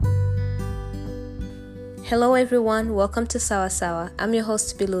Hello everyone, welcome to Sawa Sawa. I'm your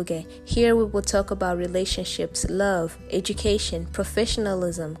host Biluge. Here we will talk about relationships, love, education,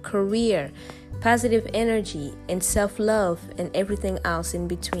 professionalism, career, positive energy, and self-love, and everything else in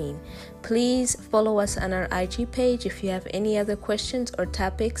between. Please follow us on our IG page if you have any other questions or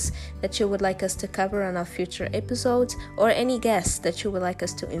topics that you would like us to cover on our future episodes, or any guests that you would like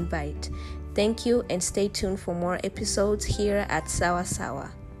us to invite. Thank you and stay tuned for more episodes here at Sawa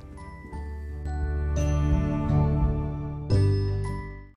Sawa.